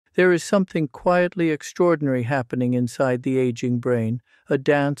There is something quietly extraordinary happening inside the aging brain, a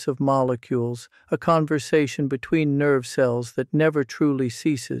dance of molecules, a conversation between nerve cells that never truly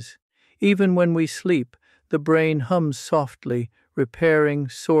ceases. Even when we sleep, the brain hums softly, repairing,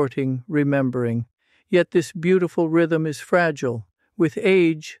 sorting, remembering. Yet this beautiful rhythm is fragile. With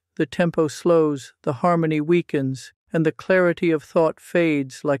age, the tempo slows, the harmony weakens, and the clarity of thought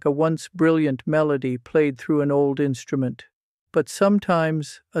fades like a once brilliant melody played through an old instrument. But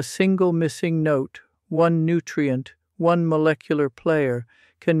sometimes a single missing note, one nutrient, one molecular player,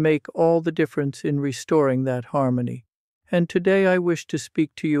 can make all the difference in restoring that harmony. And today I wish to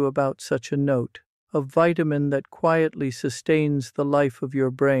speak to you about such a note, a vitamin that quietly sustains the life of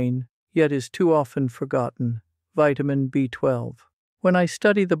your brain, yet is too often forgotten: vitamin B12. When I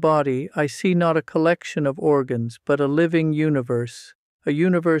study the body, I see not a collection of organs, but a living universe, a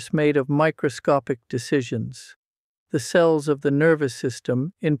universe made of microscopic decisions. The cells of the nervous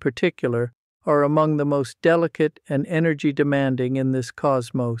system, in particular, are among the most delicate and energy-demanding in this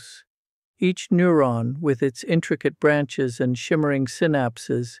cosmos. Each neuron, with its intricate branches and shimmering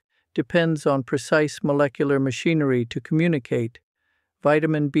synapses, depends on precise molecular machinery to communicate.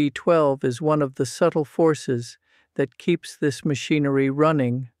 Vitamin B12 is one of the subtle forces that keeps this machinery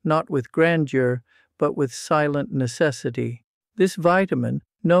running, not with grandeur, but with silent necessity. This vitamin,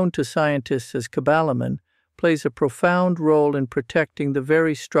 known to scientists as cobalamin, plays a profound role in protecting the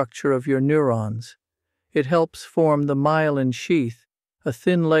very structure of your neurons. It helps form the myelin sheath, a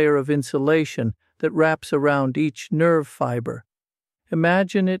thin layer of insulation that wraps around each nerve fiber.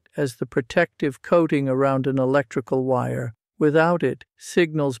 Imagine it as the protective coating around an electrical wire. Without it,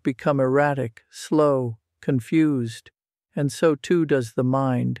 signals become erratic, slow, confused, and so too does the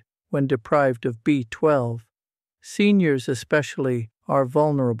mind when deprived of B12. Seniors especially are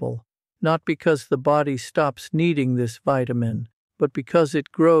vulnerable, not because the body stops needing this vitamin, but because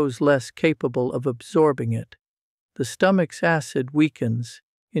it grows less capable of absorbing it. The stomach's acid weakens,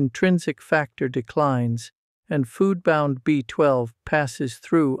 intrinsic factor declines, and food-bound B12 passes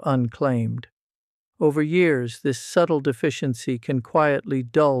through unclaimed. Over years, this subtle deficiency can quietly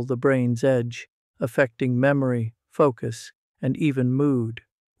dull the brain's edge, affecting memory, focus, and even mood.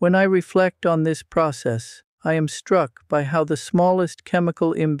 When I reflect on this process, I am struck by how the smallest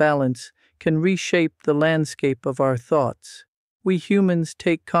chemical imbalance can reshape the landscape of our thoughts. We humans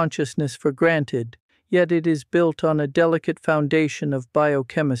take consciousness for granted, yet it is built on a delicate foundation of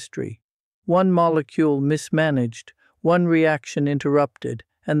biochemistry. One molecule mismanaged, one reaction interrupted,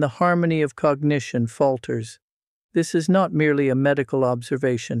 and the harmony of cognition falters. This is not merely a medical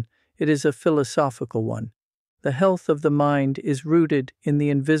observation, it is a philosophical one. The health of the mind is rooted in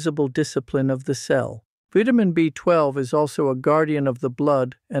the invisible discipline of the cell. Vitamin B12 is also a guardian of the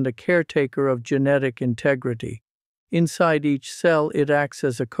blood and a caretaker of genetic integrity. Inside each cell, it acts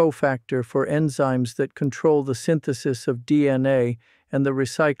as a cofactor for enzymes that control the synthesis of DNA and the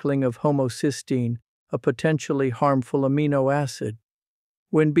recycling of homocysteine, a potentially harmful amino acid.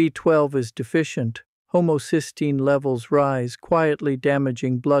 When B12 is deficient, homocysteine levels rise, quietly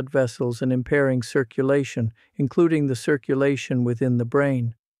damaging blood vessels and impairing circulation, including the circulation within the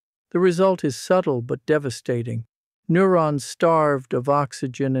brain. The result is subtle but devastating. Neurons starved of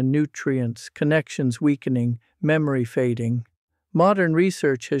oxygen and nutrients, connections weakening, memory fading. Modern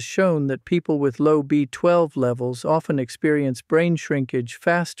research has shown that people with low B12 levels often experience brain shrinkage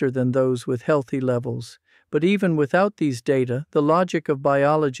faster than those with healthy levels. But even without these data, the logic of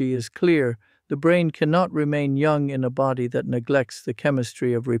biology is clear. The brain cannot remain young in a body that neglects the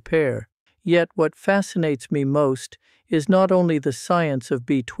chemistry of repair. Yet what fascinates me most is not only the science of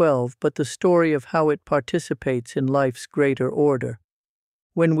B12, but the story of how it participates in life's greater order.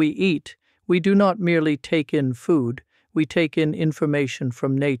 When we eat, we do not merely take in food, we take in information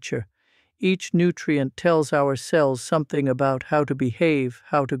from nature. Each nutrient tells our cells something about how to behave,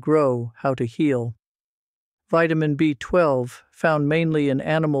 how to grow, how to heal. Vitamin B12, found mainly in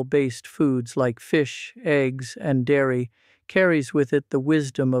animal-based foods like fish, eggs, and dairy, carries with it the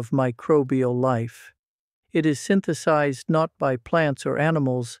wisdom of microbial life. It is synthesized not by plants or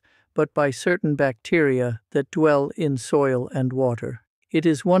animals, but by certain bacteria that dwell in soil and water. It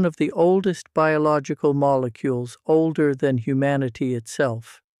is one of the oldest biological molecules, older than humanity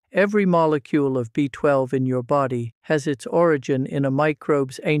itself. Every molecule of B12 in your body has its origin in a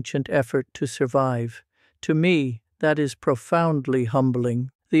microbe's ancient effort to survive. To me, that is profoundly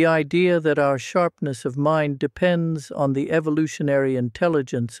humbling. The idea that our sharpness of mind depends on the evolutionary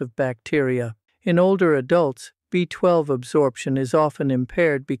intelligence of bacteria. In older adults, B12 absorption is often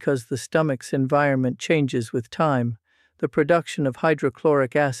impaired because the stomach's environment changes with time. The production of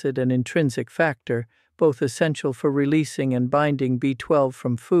hydrochloric acid, an intrinsic factor, both essential for releasing and binding B12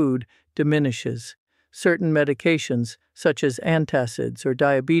 from food, diminishes. Certain medications, such as antacids or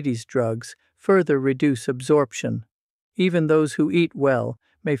diabetes drugs, further reduce absorption. Even those who eat well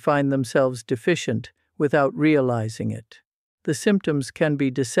may find themselves deficient without realizing it. The symptoms can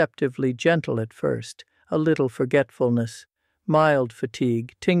be deceptively gentle at first: a little forgetfulness, mild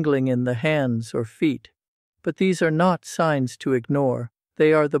fatigue, tingling in the hands or feet. But these are not signs to ignore.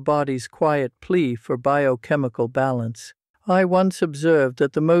 They are the body's quiet plea for biochemical balance. I once observed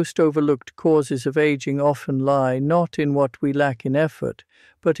that the most overlooked causes of aging often lie not in what we lack in effort,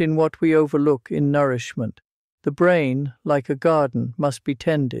 but in what we overlook in nourishment. The brain, like a garden, must be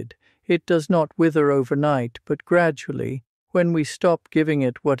tended. It does not wither overnight, but gradually, when we stop giving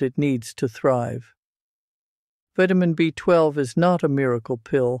it what it needs to thrive. Vitamin B12 is not a miracle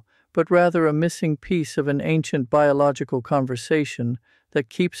pill, but rather a missing piece of an ancient biological conversation that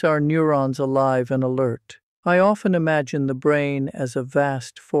keeps our neurons alive and alert. I often imagine the brain as a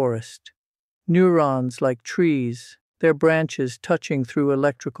vast forest. Neurons like trees, their branches touching through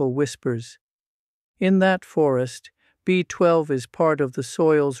electrical whispers. In that forest, B12 is part of the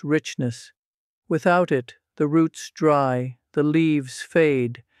soil's richness. Without it, the roots dry, the leaves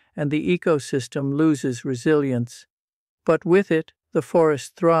fade, and the ecosystem loses resilience. But with it, the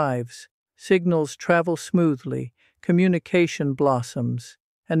forest thrives, signals travel smoothly, communication blossoms,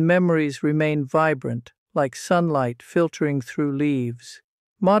 and memories remain vibrant, like sunlight filtering through leaves.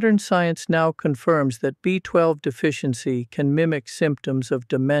 Modern science now confirms that B12 deficiency can mimic symptoms of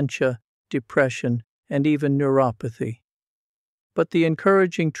dementia, depression, and even neuropathy. But the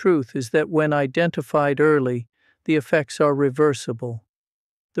encouraging truth is that when identified early, the effects are reversible.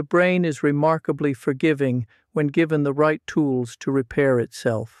 The brain is remarkably forgiving when given the right tools to repair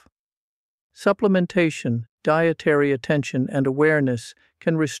itself. Supplementation, dietary attention, and awareness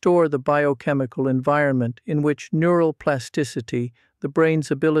can restore the biochemical environment in which neural plasticity, the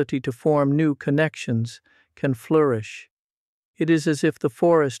brain's ability to form new connections, can flourish. It is as if the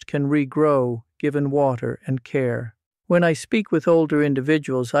forest can regrow, given water and care. When I speak with older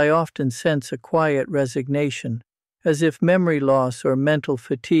individuals, I often sense a quiet resignation, as if memory loss or mental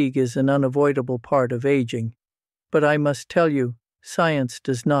fatigue is an unavoidable part of aging. But I must tell you, science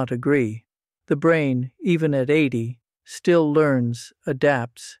does not agree. The brain, even at 80, still learns,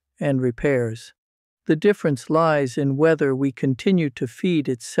 adapts, and repairs. The difference lies in whether we continue to feed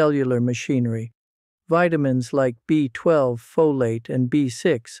its cellular machinery. Vitamins like B12, folate, and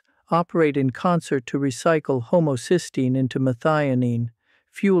B6 operate in concert to recycle homocysteine into methionine,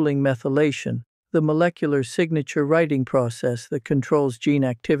 fueling methylation, the molecular signature writing process that controls gene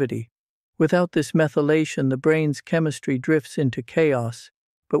activity. Without this methylation, the brain's chemistry drifts into chaos,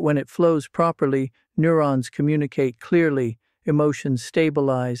 but when it flows properly, neurons communicate clearly, emotions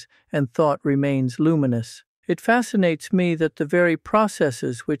stabilize, and thought remains luminous. It fascinates me that the very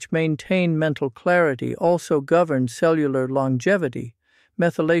processes which maintain mental clarity also govern cellular longevity.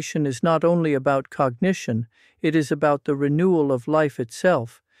 Methylation is not only about cognition, it is about the renewal of life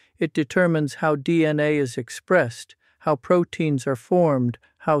itself. It determines how DNA is expressed, how proteins are formed,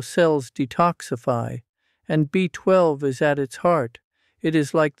 how cells detoxify. And B12 is at its heart. It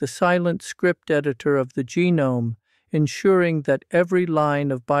is like the silent script editor of the genome, ensuring that every line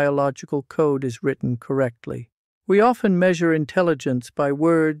of biological code is written correctly. We often measure intelligence by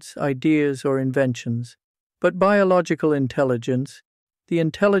words, ideas, or inventions. But biological intelligence, the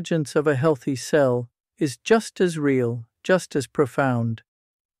intelligence of a healthy cell, is just as real, just as profound.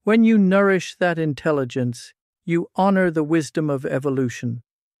 When you nourish that intelligence, you honor the wisdom of evolution.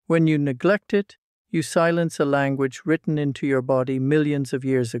 When you neglect it, you silence a language written into your body millions of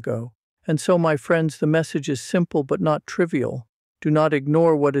years ago. And so, my friends, the message is simple but not trivial. Do not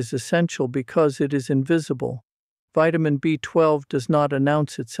ignore what is essential because it is invisible. Vitamin B12 does not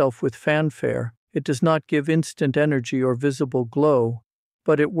announce itself with fanfare. It does not give instant energy or visible glow.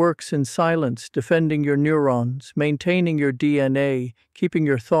 But it works in silence, defending your neurons, maintaining your DNA, keeping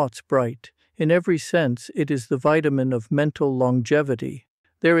your thoughts bright. In every sense, it is the vitamin of mental longevity.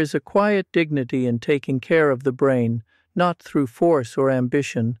 There is a quiet dignity in taking care of the brain, not through force or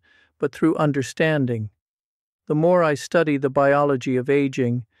ambition, but through understanding. The more I study the biology of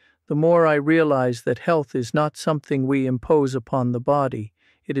aging, the more I realize that health is not something we impose upon the body.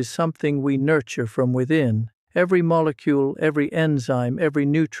 It is something we nurture from within. Every molecule, every enzyme, every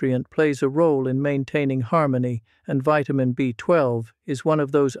nutrient plays a role in maintaining harmony, and vitamin B12 is one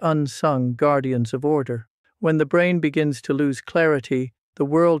of those unsung guardians of order. When the brain begins to lose clarity, the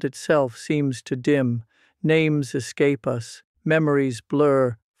world itself seems to dim. Names escape us, memories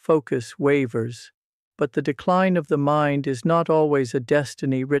blur, focus wavers. But the decline of the mind is not always a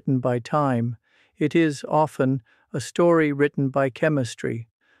destiny written by time. It is, often, a story written by chemistry.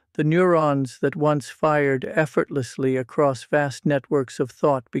 The neurons that once fired effortlessly across vast networks of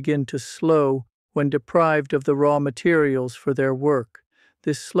thought begin to slow when deprived of the raw materials for their work.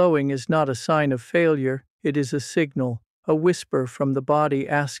 This slowing is not a sign of failure, it is a signal, a whisper from the body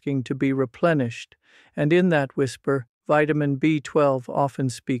asking to be replenished, and in that whisper, vitamin B12 often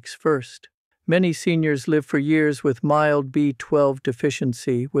speaks first. Many seniors live for years with mild B12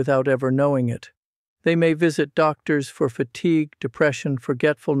 deficiency without ever knowing it. They may visit doctors for fatigue, depression,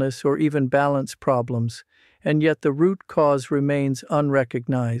 forgetfulness, or even balance problems, and yet the root cause remains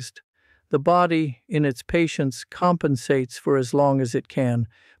unrecognized. The body, in its patience, compensates for as long as it can,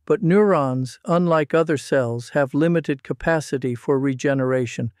 but neurons, unlike other cells, have limited capacity for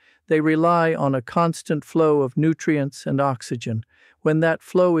regeneration. They rely on a constant flow of nutrients and oxygen. When that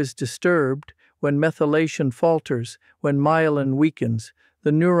flow is disturbed, when methylation falters, when myelin weakens,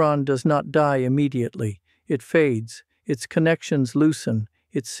 the neuron does not die immediately. It fades, its connections loosen,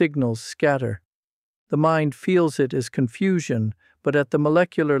 its signals scatter. The mind feels it as confusion, but at the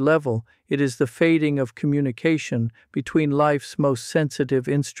molecular level, it is the fading of communication between life's most sensitive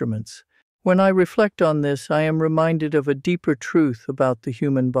instruments. When I reflect on this, I am reminded of a deeper truth about the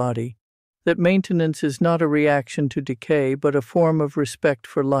human body, that maintenance is not a reaction to decay but a form of respect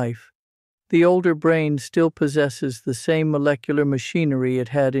for life. The older brain still possesses the same molecular machinery it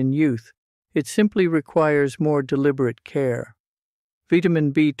had in youth. It simply requires more deliberate care.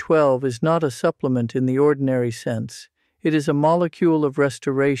 Vitamin B12 is not a supplement in the ordinary sense. It is a molecule of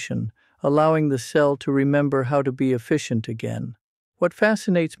restoration, allowing the cell to remember how to be efficient again. What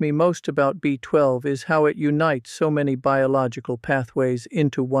fascinates me most about B12 is how it unites so many biological pathways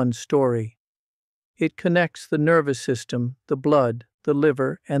into one story. It connects the nervous system, the blood, the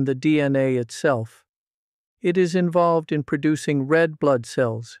liver, and the DNA itself. It is involved in producing red blood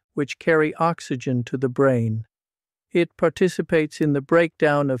cells, which carry oxygen to the brain. It participates in the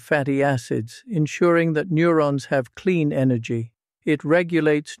breakdown of fatty acids, ensuring that neurons have clean energy. It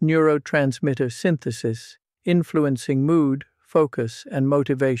regulates neurotransmitter synthesis, influencing mood, focus, and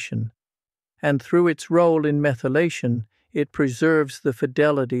motivation. And through its role in methylation, it preserves the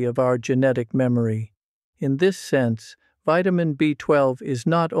fidelity of our genetic memory. In this sense, vitamin B12 is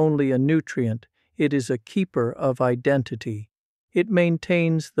not only a nutrient, it is a keeper of identity. It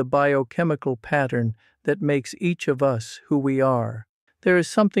maintains the biochemical pattern that makes each of us who we are. There is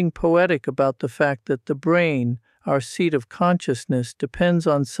something poetic about the fact that the brain, our seat of consciousness, depends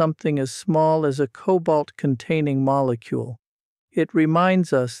on something as small as a cobalt-containing molecule. It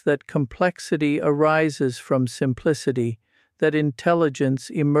reminds us that complexity arises from simplicity, that intelligence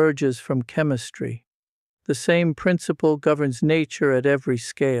emerges from chemistry. The same principle governs nature at every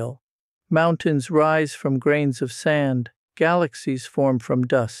scale. Mountains rise from grains of sand, galaxies form from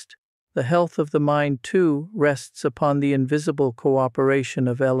dust. The health of the mind, too, rests upon the invisible cooperation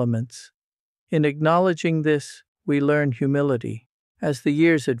of elements. In acknowledging this, we learn humility. As the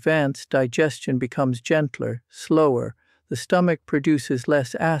years advance, digestion becomes gentler, slower, the stomach produces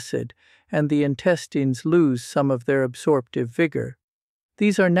less acid, and the intestines lose some of their absorptive vigor.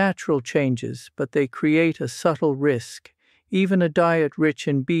 These are natural changes, but they create a subtle risk. Even a diet rich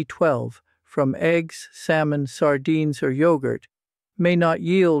in B12, from eggs, salmon, sardines, or yogurt, may not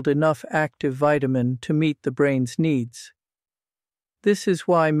yield enough active vitamin to meet the brain's needs. This is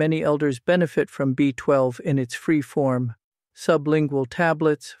why many elders benefit from B12 in its free form, sublingual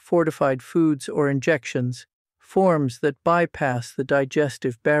tablets, fortified foods, or injections, forms that bypass the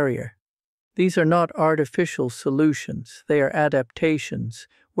digestive barrier. These are not artificial solutions, they are adaptations,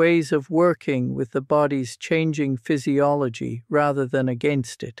 ways of working with the body's changing physiology rather than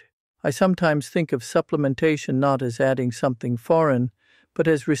against it. I sometimes think of supplementation not as adding something foreign, but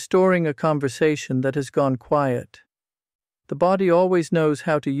as restoring a conversation that has gone quiet. The body always knows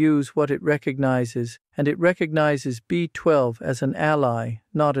how to use what it recognizes, and it recognizes B12 as an ally,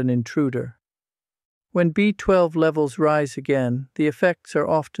 not an intruder. When B12 levels rise again, the effects are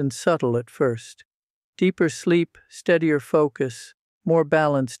often subtle at first. Deeper sleep, steadier focus, more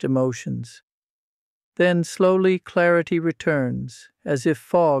balanced emotions. Then slowly clarity returns, as if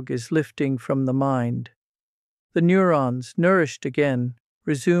fog is lifting from the mind. The neurons, nourished again,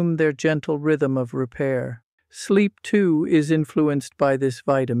 resume their gentle rhythm of repair. Sleep, too, is influenced by this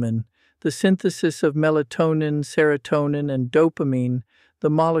vitamin. The synthesis of melatonin, serotonin, and dopamine, the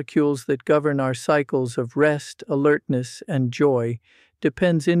molecules that govern our cycles of rest, alertness, and joy,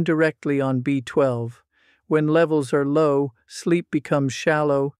 depends indirectly on B12. When levels are low, sleep becomes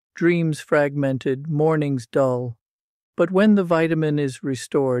shallow, dreams fragmented, mornings dull. But when the vitamin is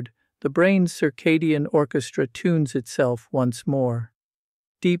restored, the brain's circadian orchestra tunes itself once more.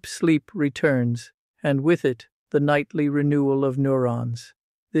 deep sleep returns, and with it, the nightly renewal of neurons.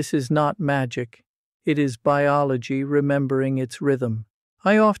 This is not magic. It is biology remembering its rhythm.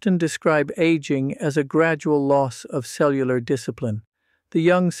 I often describe aging as a gradual loss of cellular discipline. The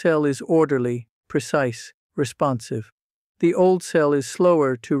young cell is orderly, precise, responsive. The old cell is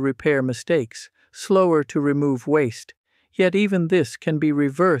slower to repair mistakes, slower to remove waste. Yet even this can be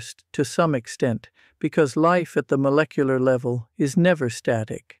reversed to some extent, because life at the molecular level is never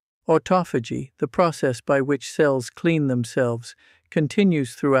static. Autophagy, the process by which cells clean themselves,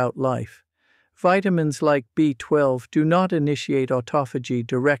 continues throughout life. Vitamins like B12 do not initiate autophagy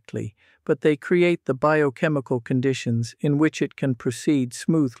directly, but they create the biochemical conditions in which it can proceed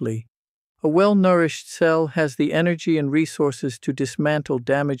smoothly. A well-nourished cell has the energy and resources to dismantle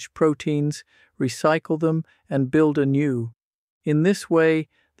damaged proteins, recycle them, and build anew. In this way,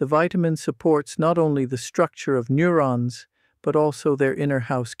 the vitamin supports not only the structure of neurons, but also their inner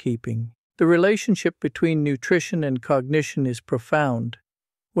housekeeping. The relationship between nutrition and cognition is profound.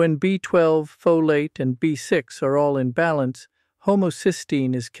 When B12, folate, and B6 are all in balance,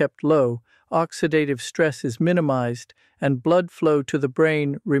 homocysteine is kept low, oxidative stress is minimized, and blood flow to the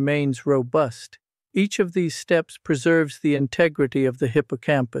brain remains robust. Each of these steps preserves the integrity of the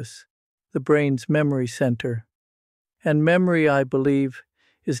hippocampus, the brain's memory center. And memory, I believe,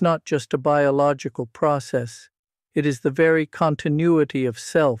 is not just a biological process. It is the very continuity of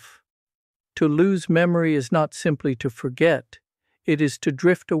self. To lose memory is not simply to forget. It is to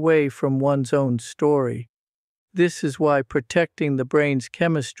drift away from one's own story. This is why protecting the brain's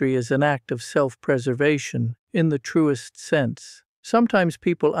chemistry is an act of self-preservation, in the truest sense. Sometimes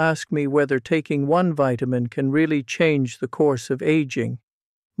people ask me whether taking one vitamin can really change the course of aging.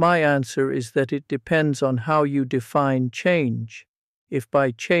 My answer is that it depends on how you define change. If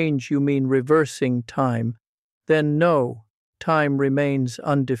by change you mean reversing time, then no, time remains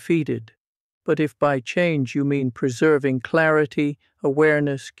undefeated. But if by change you mean preserving clarity,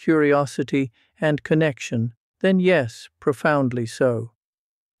 awareness, curiosity, and connection, then yes, profoundly so.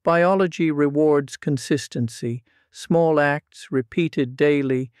 Biology rewards consistency. Small acts, repeated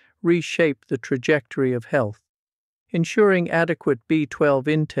daily, reshape the trajectory of health. Ensuring adequate B12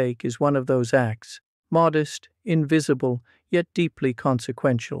 intake is one of those acts, modest, invisible, yet deeply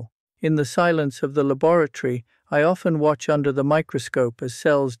consequential. In the silence of the laboratory, I often watch under the microscope as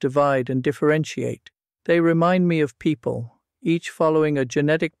cells divide and differentiate. They remind me of people, each following a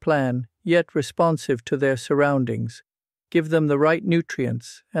genetic plan, yet responsive to their surroundings. Give them the right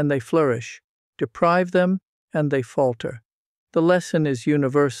nutrients, and they flourish. Deprive them, and they falter. The lesson is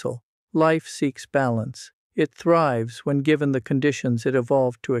universal. Life seeks balance. It thrives when given the conditions it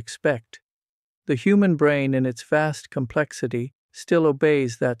evolved to expect. The human brain, in its vast complexity, still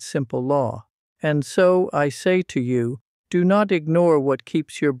obeys that simple law. And so, I say to you, do not ignore what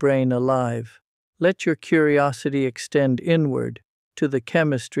keeps your brain alive. Let your curiosity extend inward, to the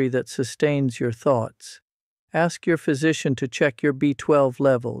chemistry that sustains your thoughts. Ask your physician to check your B12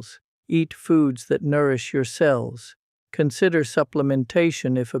 levels. Eat foods that nourish your cells. Consider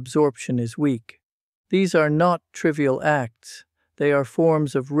supplementation if absorption is weak. These are not trivial acts. They are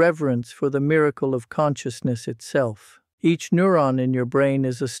forms of reverence for the miracle of consciousness itself. Each neuron in your brain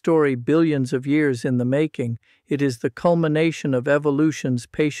is a story billions of years in the making. It is the culmination of evolution's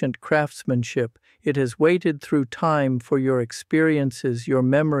patient craftsmanship. It has waited through time for your experiences, your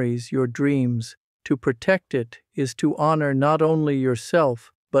memories, your dreams. To protect it is to honor not only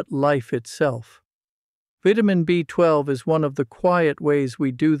yourself, but life itself. Vitamin B12 is one of the quiet ways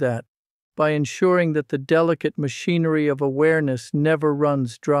we do that, by ensuring that the delicate machinery of awareness never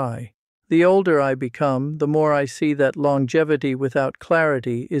runs dry. The older I become, the more I see that longevity without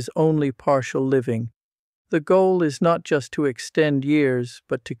clarity is only partial living. The goal is not just to extend years,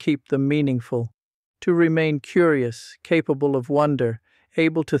 but to keep them meaningful, to remain curious, capable of wonder,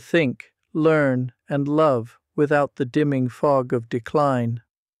 able to think, learn, and love without the dimming fog of decline.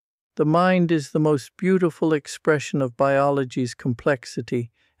 The mind is the most beautiful expression of biology's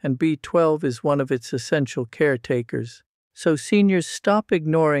complexity, and B12 is one of its essential caretakers. So seniors, stop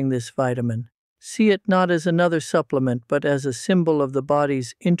ignoring this vitamin. See it not as another supplement, but as a symbol of the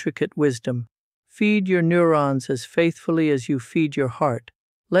body's intricate wisdom. Feed your neurons as faithfully as you feed your heart.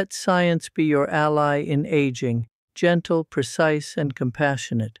 Let science be your ally in aging, gentle, precise, and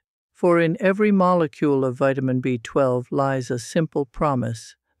compassionate. For in every molecule of vitamin B12 lies a simple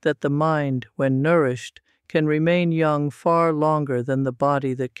promise that the mind, when nourished, can remain young far longer than the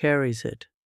body that carries it.